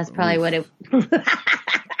Beam. That's probably what it.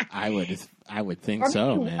 I would think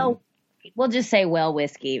so, man. We'll just say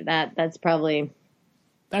whiskey. That's probably.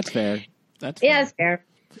 That's fair. Yeah, it's fair.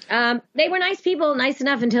 They were nice people, nice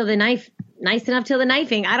enough till the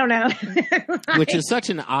knifing. I don't know. Which is such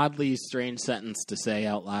an oddly strange sentence to say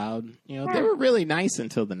out loud. They were really nice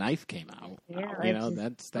until the knife came out. Yeah,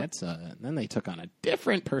 then they took on a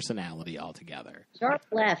different personality altogether. Sharp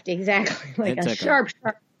left, exactly. Like a sharp.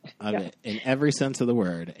 In every sense of the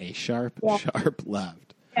word, a sharp left.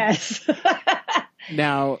 Yes.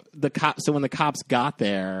 Now, so when the cops got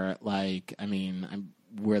there,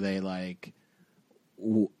 were they like,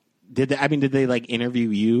 did they? I mean, did they like interview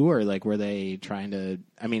you, or like were they trying to?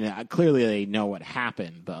 I mean, clearly they know what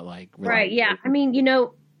happened, but like, right? Yeah. I mean,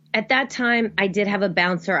 at that time I did have a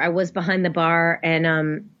bouncer. I was behind the bar,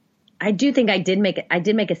 and I do think I did make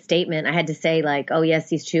a statement. I had to say like, oh yes,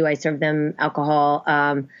 these two, I served them alcohol.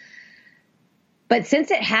 But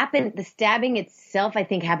since it happened, the stabbing itself, I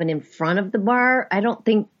think, happened in front of the bar.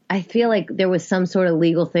 I feel like there was some sort of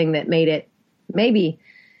legal thing that made it maybe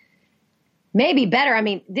better. I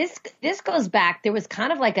mean, this goes back. There was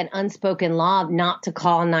kind of like an unspoken law not to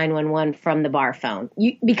call 911 from the bar phone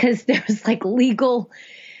because there was like legal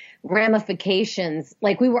ramifications.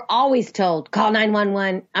 Like we were always told, call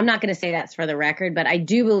 911. I'm not going to say that's for the record, but I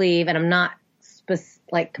do believe, and I'm not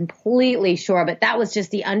like completely sure, but that was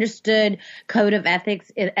just the understood code of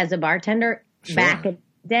ethics as a bartender back in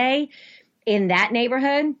the day in that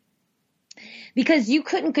neighborhood. Because you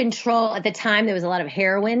couldn't control, at the time, there was a lot of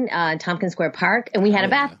heroin in Tompkins Square Park, and we had a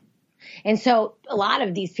bathroom. And so a lot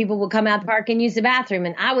of these people would come out the park and use the bathroom,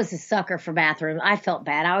 and I was a sucker for bathrooms. I felt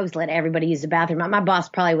bad. I always let everybody use the bathroom. My boss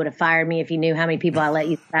probably would have fired me if he knew how many people I let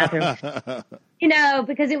use the bathroom.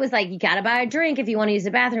 Because it was like, you got to buy a drink if you want to use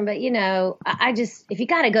the bathroom. But, if you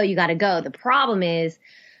got to go, you got to go. The problem is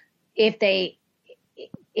if they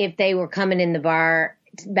were coming in the bar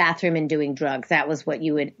bathroom and doing drugs, that was what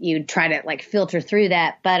you'd try to like filter through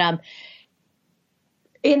that. But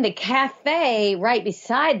in the cafe right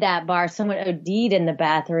beside that bar, someone OD'd in the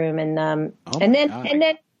bathroom, and then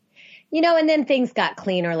things got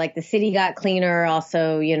cleaner. Like the city got cleaner.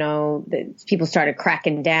 Also, people started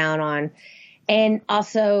cracking down on, and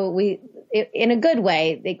also in a good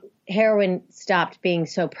way, heroin stopped being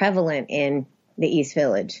so prevalent in the East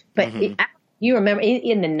Village. But you remember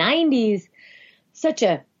in the 90s, such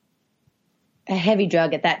a heavy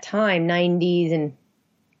drug at that time, 90s and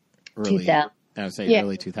 2000. I would say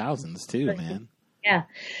early 2000s too, man. Yeah,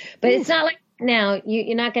 but it's not like now.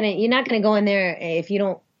 You're not gonna go in there if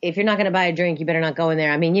you're not gonna buy a drink. You better not go in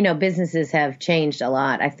there. I mean, businesses have changed a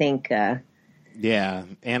lot. I think. Yeah,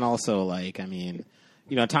 and also like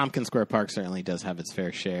Tompkins Square Park certainly does have its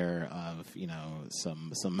fair share of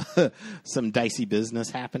some dicey business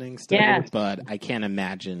happening still. Yeah. But I can't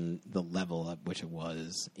imagine the level at which it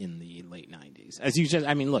was in the late 90s. As you just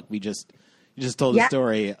told the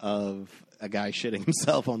story of a guy shitting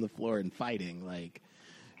himself on the floor and fighting. Like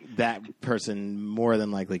that person more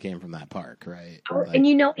than likely came from that park, right? And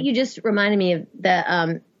you just reminded me of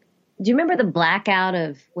the. Do you remember the blackout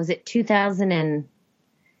of, was it 2000 and?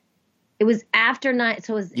 It was after night,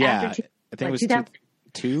 so it was after. I think it was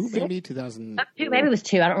 2002, maybe 2000. Maybe it was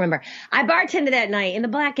 2. I don't remember. I bartended that night in the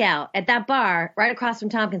blackout at that bar right across from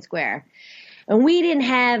Tompkins Square, and we didn't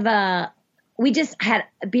have. We just had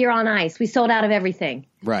beer on ice. We sold out of everything.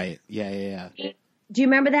 Right. Yeah. Do you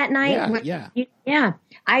remember that night? Yeah.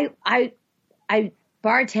 I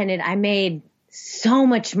bartended. I made so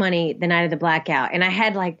much money the night of the blackout, and I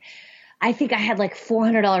had I think I had like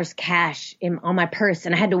 $400 cash on my purse,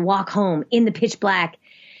 and I had to walk home in the pitch black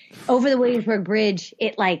over the Williamsburg Bridge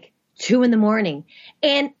at like 2 a.m.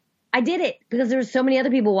 And I did it because there were so many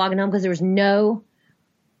other people walking home because there was no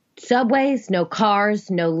subways, no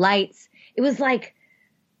cars, no lights. It was like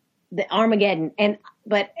the Armageddon.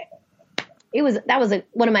 But that was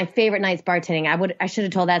one of my favorite nights bartending. I should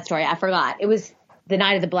have told that story. I forgot. It was the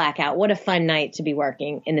night of the blackout. What a fun night to be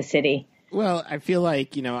working in the city. Well, I feel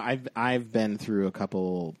like I've been through a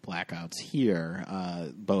couple blackouts here,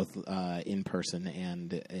 both in person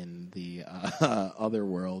and in the other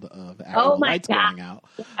world of actual lights going out.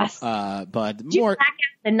 Yes. But did more you black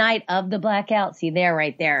out the night of the blackout. See there,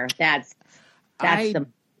 right there.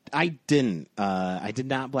 I didn't. I did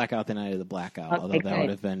not black out the night of the blackout, although that would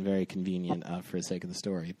have been very convenient for the sake of the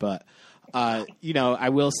story. But I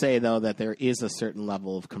will say though that there is a certain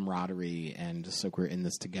level of camaraderie and just like we're in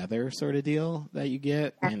this together sort of deal that you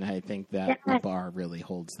get, and I think that the bar really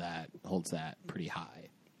holds that pretty high.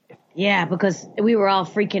 Yeah, because we were all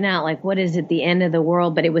freaking out, like, what is it, the end of the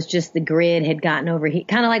world? But it was just the grid had gotten overheated,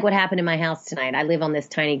 kind of like what happened in my house tonight. I live on this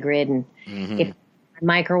tiny grid, and if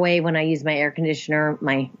microwave when I use my air conditioner,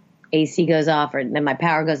 my AC goes off, or then my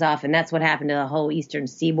power goes off, and that's what happened to the whole eastern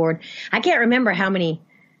seaboard. I can't remember how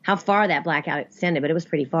far that blackout extended, but it was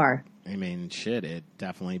pretty far. I mean, shit, it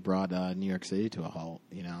definitely brought New York City to a halt,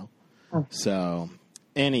 Oh. So,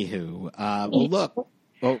 anywho, well, look,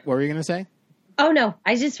 what were you going to say? Oh, no,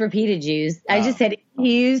 I just repeated Jews. I just said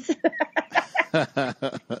Jews. This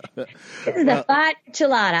is a fine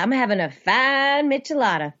michelada. I'm having a fine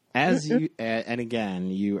michelada. As you, and again,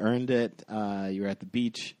 you earned it. You were at the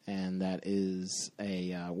beach, and that is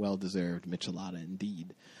a well-deserved Michelada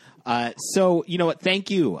indeed. So, you know what?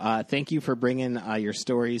 Thank you. Thank you for bringing your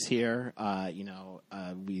stories here.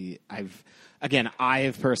 I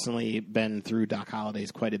have personally been through Doc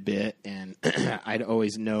Holliday's quite a bit, and I'd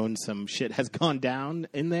always known some shit has gone down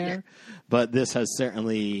in there, but this has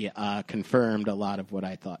certainly confirmed a lot of what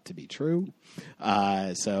I thought to be true.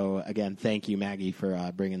 So again, thank you, Maggie,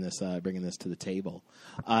 for bringing this to the table.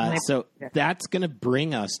 So that's going to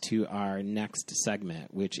bring us to our next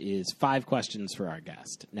segment, which is 5 questions for our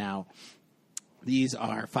guest. Now, these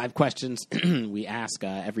are 5 questions we ask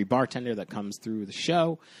every bartender that comes through the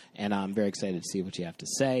show, and I'm very excited to see what you have to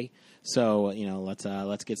say. So,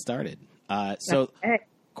 let's get started.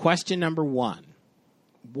 Question number 1: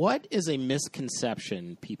 what is a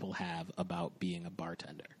misconception people have about being a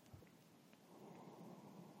bartender?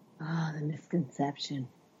 Oh, the misconception.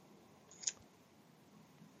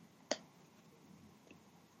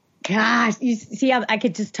 Gosh, you see, I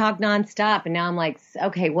could just talk nonstop, and now I'm like,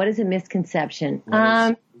 okay, what is a misconception?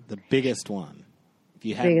 What is the biggest one, if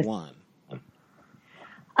you had one?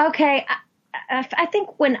 Okay, I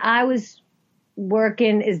think when I was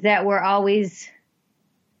working, is that we're always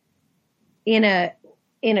in a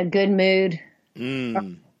good mood.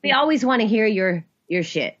 We always want to hear your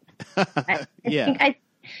shit. Yeah.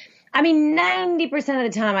 I mean, 90% of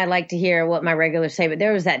the time I like to hear what my regulars say, but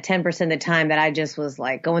there was that 10% of the time that I just was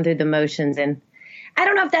like going through the motions. And I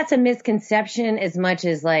don't know if that's a misconception as much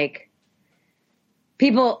as like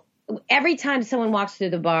people, every time someone walks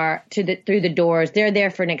through the bar, through the doors, they're there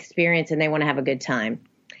for an experience and they want to have a good time.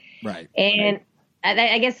 Right. And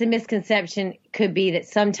I guess the misconception could be that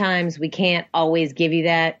sometimes we can't always give you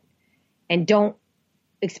that and don't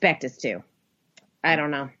expect us to. I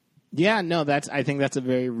don't know. Yeah, no, I think that's a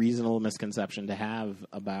very reasonable misconception to have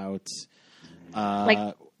about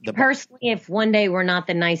personally, if one day we're not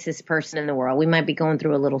the nicest person in the world, we might be going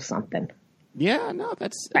through a little something. Yeah, no,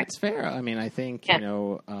 that's fair. I mean, I think, a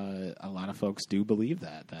lot of folks do believe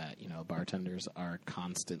that bartenders are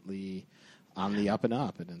constantly on the up and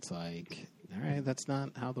up, and it's like, all right, that's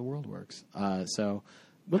not how the world works. So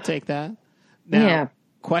we'll take that. Now,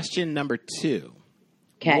 question number 2.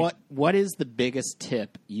 Okay. What is the biggest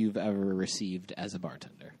tip you've ever received as a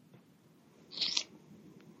bartender?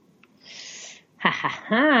 Ha ha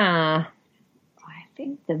ha.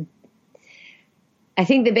 I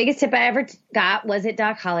think the biggest tip I ever got was at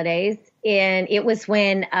Doc Holliday's, and it was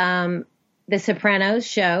when The Sopranos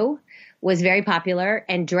show was very popular,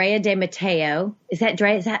 and Drea de Matteo, is that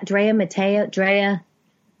Drea Matteo? Drea?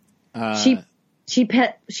 She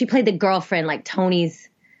played the girlfriend, like Tony's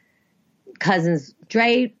cousin's,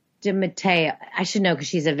 Drea de Matteo. I should know because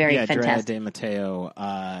she's a very fantastic. Drea de Matteo.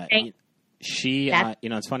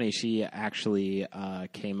 It's funny. She actually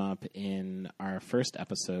came up in our first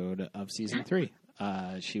episode of season 3.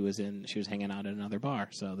 She was hanging out at another bar.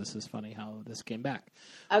 So this is funny how this came back.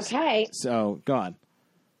 Okay. So go on.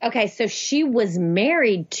 Okay, so she was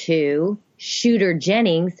married to Shooter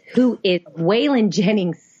Jennings, who is Waylon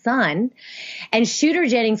Jennings' son. And Shooter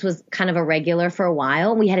Jennings was kind of a regular for a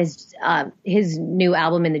while. We had his new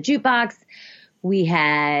album in the jukebox.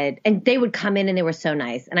 And they would come in and they were so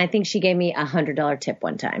nice. And I think she gave me $100 tip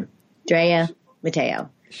one time. Drea Matteo.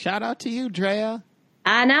 Shout out to you, Drea.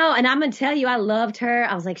 I know. And I'm going to tell you, I loved her.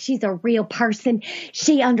 I was like, she's a real person.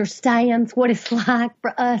 She understands what it's like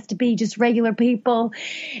for us to be just regular people.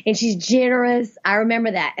 And she's generous. I remember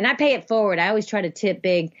that. And I pay it forward. I always try to tip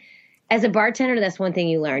big. As a bartender, that's one thing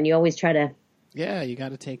you learn. You always try to. Yeah, you got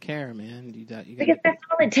to take care, man. Because that's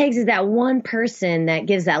all it takes is that one person that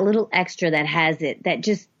gives that little extra that has it, that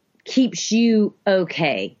just keeps you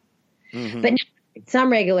okay. Mm-hmm. But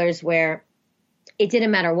some regulars where it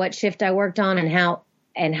didn't matter what shift I worked on and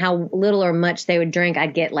how little or much they would drink,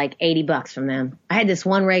 I'd get like $80 from them. I had this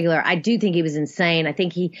one regular. I do think he was insane. I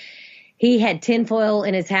think he had tinfoil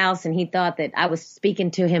in his house and he thought that I was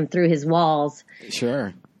speaking to him through his walls.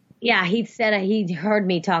 Sure. Yeah, he said he heard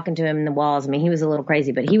me talking to him in the walls. I mean, he was a little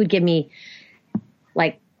crazy, but he would give me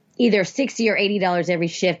like either $60 or $80 every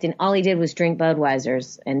shift, and all he did was drink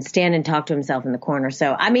Budweisers and stand and talk to himself in the corner.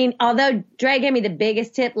 So, I mean, although Dre gave me the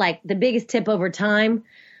biggest tip, like the biggest tip over time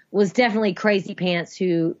was definitely Crazy Pants,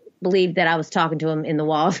 who believed that I was talking to him in the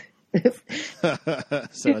walls.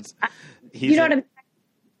 So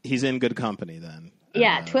he's in good company then.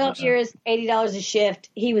 Yeah, 12 years, $80 a shift.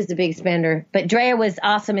 He was the big spender. But Drea was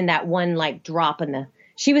awesome in that one, like, drop in the...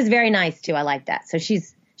 She was very nice, too. I like that. So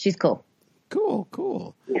she's cool.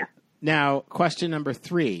 Cool. Yeah. Now, question number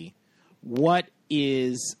 3. What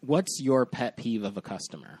what's your pet peeve of a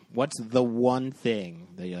customer? What's the one thing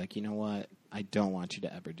that you're like, you know what? I don't want you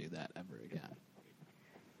to ever do that ever again.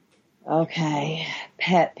 Okay.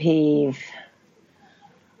 Pet peeve.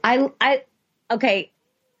 Okay.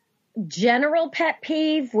 General pet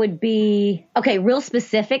peeve would be, okay, real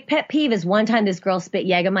specific pet peeve is one time this girl spit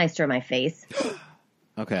Jägermeister in my face.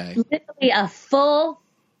 Okay. Literally a full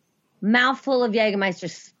mouthful of Jägermeister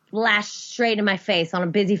splashed straight in my face on a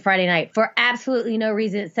busy Friday night for absolutely no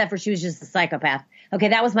reason except for she was just a psychopath. Okay,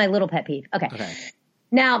 that was my little pet peeve. Okay.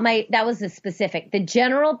 Now, that was the specific. The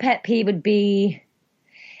general pet peeve would be,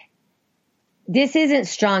 this isn't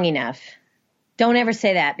strong enough. Don't ever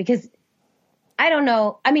say that because I don't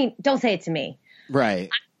know. I mean, don't say it to me. Right.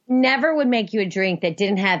 I never would make you a drink that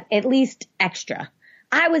didn't have at least extra.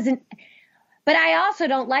 But I also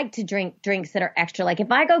don't like to drink drinks that are extra. Like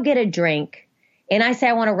if I go get a drink and I say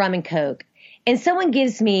I want a rum and Coke and someone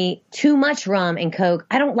gives me too much rum and Coke,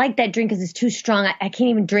 I don't like that drink because it's too strong. I can't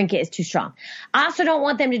even drink it. It's too strong. I also don't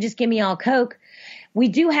want them to just give me all Coke. We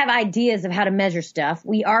do have ideas of how to measure stuff.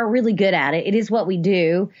 We are really good at it. It is what we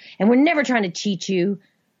do. And we're never trying to cheat you.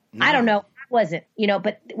 No. I don't know. I wasn't,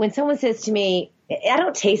 but when someone says to me, I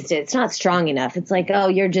don't taste it. It's not strong enough. It's like, oh,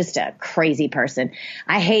 you're just a crazy person.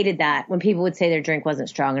 I hated that when people would say their drink wasn't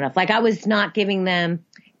strong enough. Like I was not giving them,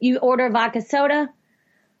 you order a vodka soda,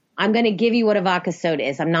 I'm going to give you what a vodka soda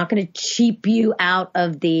is. I'm not going to cheap you out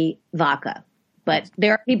of the vodka. But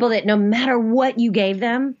there are people that no matter what you gave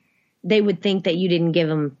them, they would think that you didn't give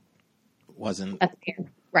them. Wasn't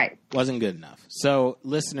good enough. So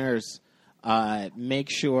listeners, make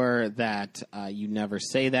sure that you never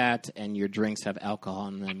say that and your drinks have alcohol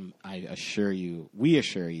in them. We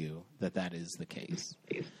assure you that is the case.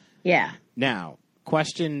 Yeah. Now,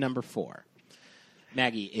 question number 4.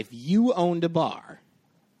 Maggie, if you owned a bar,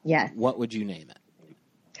 yes, what would you name it?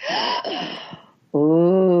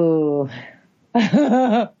 Ooh.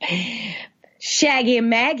 Shaggy and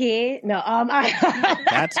Maggie. No,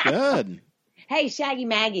 That's good. Hey, Shaggy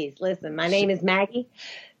Maggies. Listen, my name is Maggie.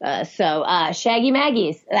 So Shaggy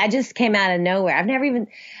Maggie's. That just came out of nowhere.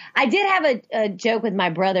 I did have a joke with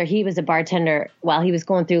my brother. He was a bartender while he was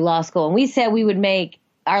going through law school. And we said we would make,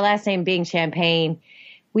 our last name being Champagne,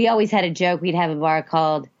 we always had a joke. We'd have a bar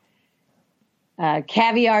called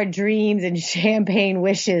Caviar Dreams and Champagne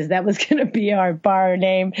Wishes. That was going to be our bar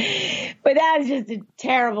name. But that was just a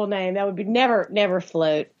terrible name. That would be never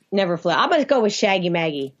float. Never float. I'm going to go with Shaggy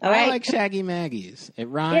Maggie. All right? I like Shaggy Maggie's. It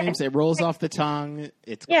rhymes. Yeah. It rolls off the tongue.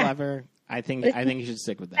 It's clever. I think you should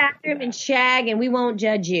stick with that. Bathroom and shag, and we won't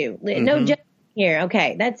judge you. Mm-hmm. No judging here.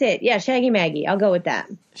 Okay, that's it. Yeah, Shaggy Maggie. I'll go with that.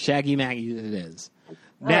 Shaggy Maggie it is.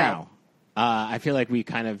 Now, I feel like we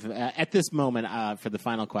kind of, at this moment, for the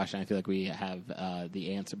final question, I feel like we have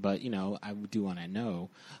the answer. But, I do want to know,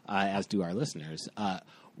 as do our listeners,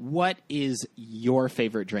 what is your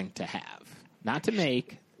favorite drink to have? Not to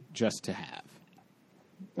make, just to have.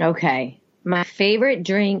 Okay. My favorite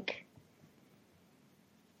drink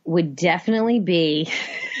would definitely be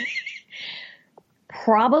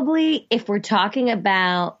probably, if we're talking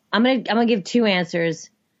about, I'm gonna give 2 answers.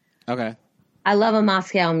 Okay. I love a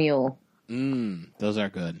Moscow Mule. Those are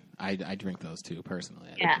good. I drink those too, personally.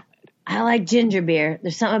 I like ginger beer.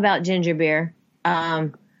 There's something about ginger beer.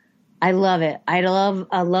 I love it. I love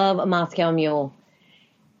a Moscow Mule.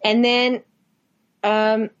 And then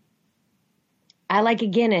I like a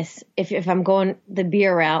Guinness if I'm going the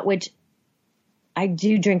beer route, which I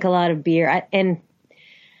do drink a lot of beer. And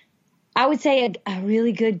I would say a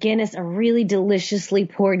really good Guinness, a really deliciously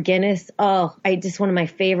poured Guinness. Oh, just one of my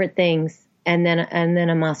favorite things. And then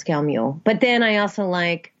a Moscow Mule. But then I also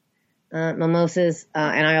like mimosas,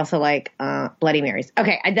 and I also like Bloody Marys.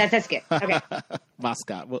 Okay, that's good. Okay.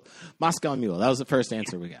 Moscow Mule. That was the first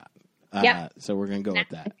answer we got. Yep. So we're going to go with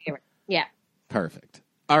that. Yeah. Perfect.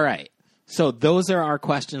 All right. So those are our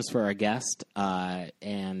questions for our guest.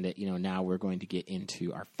 And, now we're going to get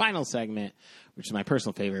into our final segment, which is my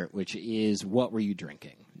personal favorite, which is what were you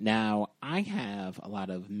drinking? Now, I have a lot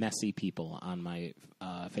of messy people on my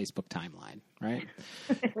Facebook timeline, right?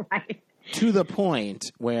 Right. To the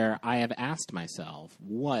point where I have asked myself,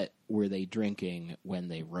 what were they drinking when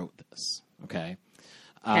they wrote this? Okay.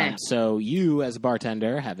 So you, as a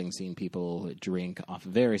bartender, having seen people drink off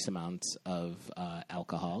various amounts of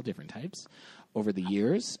alcohol, different types, over the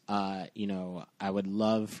years, I would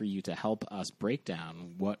love for you to help us break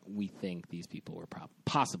down what we think these people were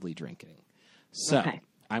possibly drinking. So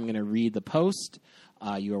I'm going to read the post.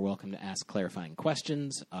 You are welcome to ask clarifying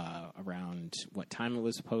questions around what time it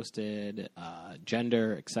was posted,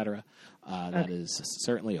 gender, etc. That is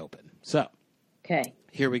certainly open. So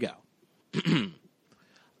here we go.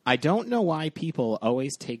 I don't know why people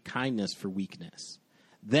always take kindness for weakness.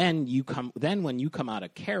 Then when you come out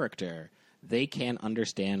of character, they can't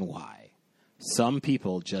understand why. Some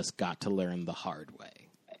people just got to learn the hard way.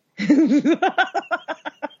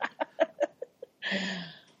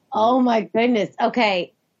 Oh my goodness.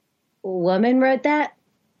 Okay. Woman wrote that?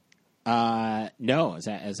 No, it's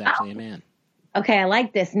actually a man. Okay, I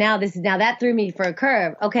like this. Now that threw me for a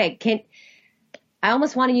curve. Okay, I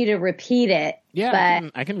almost wanted you to repeat it. Yeah,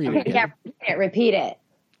 but I can read it again. Yeah, repeat it.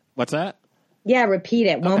 What's that? Yeah, repeat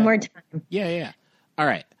it one more time. Yeah. All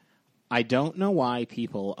right. I don't know why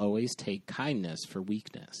people always take kindness for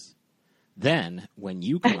weakness. Then, when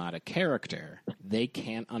you come out of character, they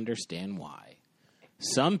can't understand why.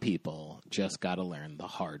 Some people just got to learn the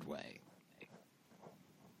hard way.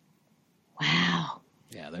 Wow.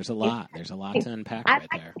 Yeah, there's a lot. There's a lot to unpack right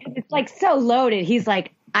there. It's like so loaded. He's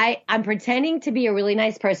like, I'm pretending to be a really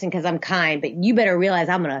nice person because I'm kind, but you better realize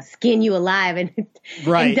I'm going to skin you alive and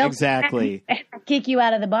right, and exactly. kick you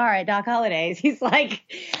out of the bar at Doc Holliday's. He's like,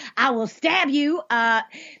 I will stab you. I'm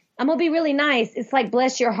going to be really nice. It's like,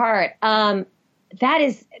 bless your heart. That's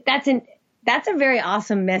a very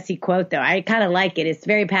awesome, messy quote, though. I kind of like it. It's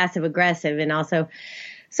very passive aggressive, and also,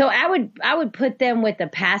 so I would put them with a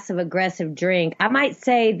passive aggressive drink. I might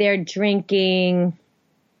say they're drinking.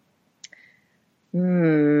 I'm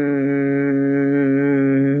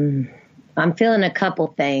feeling a couple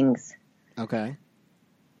things. Okay.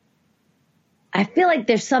 I feel like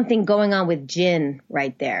there's something going on with gin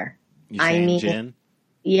right there. You saying gin?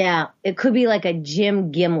 Yeah, it could be like a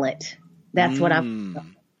Jim Gimlet. That's what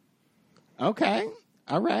I'm. Okay.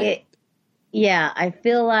 All right. I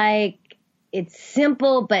feel like it's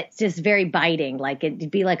simple, but just very biting. Like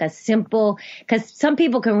it'd be like a simple, because some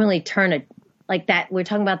people can really turn it like that. We're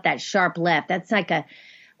talking about that sharp left. That's like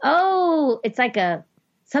it's like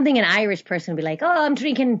something an Irish person would be like, oh, I'm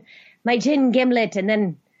drinking my gin gimlet. And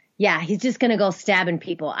then, he's just going to go stabbing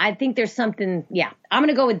people. I think there's something, I'm going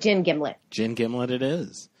to go with gin gimlet. Gin gimlet it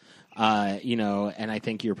is. And I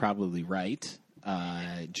think you're probably right.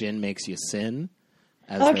 Gin makes you sin,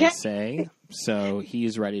 as they say. So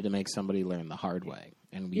he's ready to make somebody learn the hard way.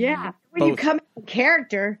 And when you come in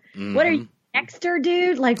character, what are you, Dexter,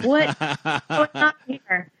 dude? Like what? What's on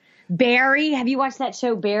here? Barry, have you watched that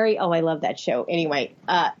show, Barry? Oh, I love that show. Anyway,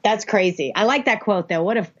 that's crazy. I like that quote though.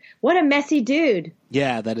 What a messy dude.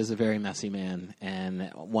 Yeah, that is a very messy man,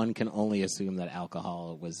 and one can only assume that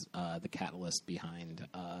alcohol was the catalyst behind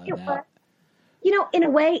that. In a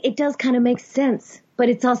way, it does kind of make sense, but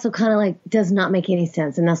it's also kind of like does not make any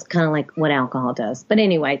sense, and that's kind of like what alcohol does. But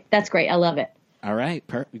anyway, that's great. I love it. All right,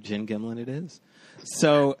 perfect. Gin Gimlet it is.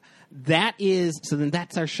 So then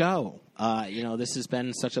that's our show. This has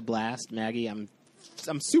been such a blast, Maggie. I'm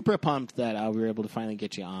super pumped that we were able to finally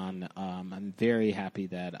get you on. I'm very happy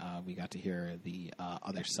that we got to hear the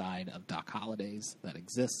other side of Doc Holliday's that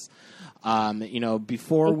exists.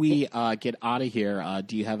 Before we get out of here,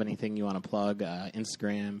 do you have anything you want to plug?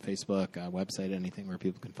 Instagram, Facebook, website, anything where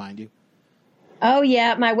people can find you? Oh,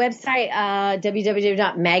 yeah. My website,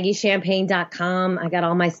 www.maggiechampagne.com. I got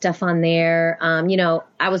all my stuff on there. I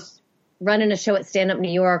was running a show at Stand Up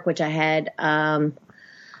New York, which I had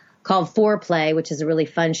called Foreplay, which is a really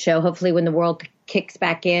fun show. Hopefully when the world kicks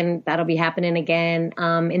back in, that'll be happening again.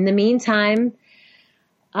 In the meantime,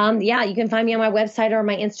 you can find me on my website or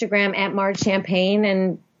my Instagram at Marge Champagne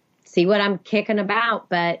and see what I'm kicking about.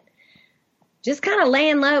 But just kind of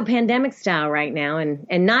laying low pandemic style right now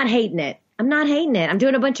and not hating it. I'm not hating it. I'm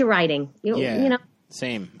doing a bunch of writing.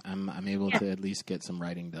 Same. I'm able to at least get some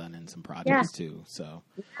writing done and some projects too. So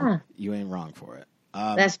you ain't wrong for it.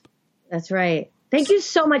 That's right. Thank you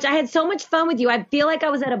so much. I had so much fun with you. I feel like I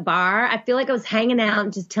was at a bar. I feel like I was hanging out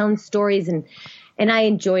and just telling stories, and I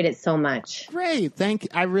enjoyed it so much. Great. Thank you.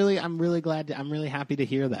 I'm really glad. I'm really happy to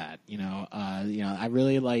hear that. I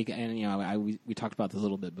really like, and we talked about this a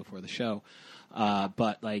little bit before the show,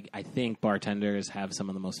 but like I think bartenders have some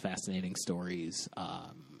of the most fascinating stories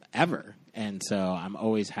ever, and so I'm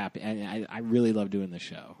always happy. And I really love doing the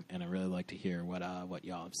show, and I really like to hear what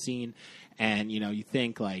y'all have seen, and you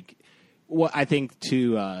think like. Well, I think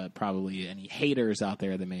too, probably any haters out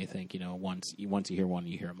there that may think, once you hear one,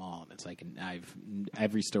 you hear them all, and it's like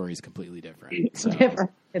every story is completely different. So,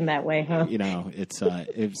 different in that way, huh? It's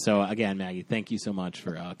so again, Maggie, thank you so much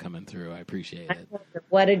for coming through. I appreciate it.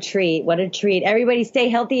 What a treat! What a treat! Everybody, stay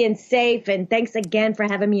healthy and safe, and thanks again for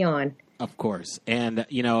having me on. Of course. And,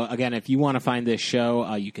 again, if you want to find this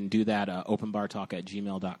show, you can do that.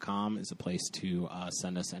 Openbartalk@gmail.com is a place to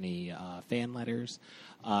send us any fan letters.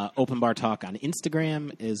 Open Bar Talk on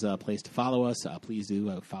Instagram is a place to follow us. Please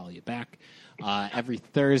do follow you back. Every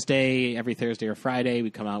Thursday or Friday,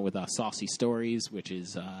 we come out with Saucy Stories, which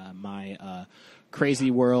is my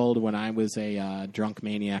crazy world when I was a drunk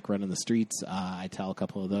maniac running the streets. I tell a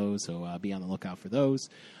couple of those, so be on the lookout for those.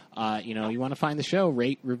 You want to find the show,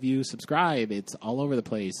 rate, review, subscribe. It's all over the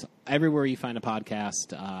place. Everywhere you find a podcast,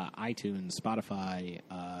 iTunes, Spotify,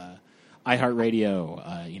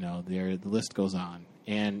 iHeartRadio, the list goes on.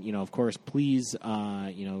 And, of course, please,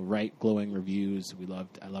 write glowing reviews.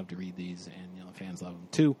 I love to read these, and, fans love them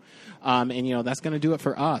too. And, that's going to do it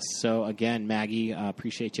for us. So, again, Maggie,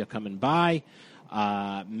 appreciate you coming by.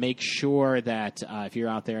 Make sure that if you're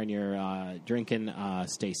out there and you're drinking,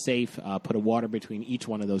 stay safe. Put a water between each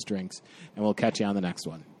one of those drinks, and we'll catch you on the next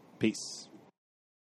one. Peace.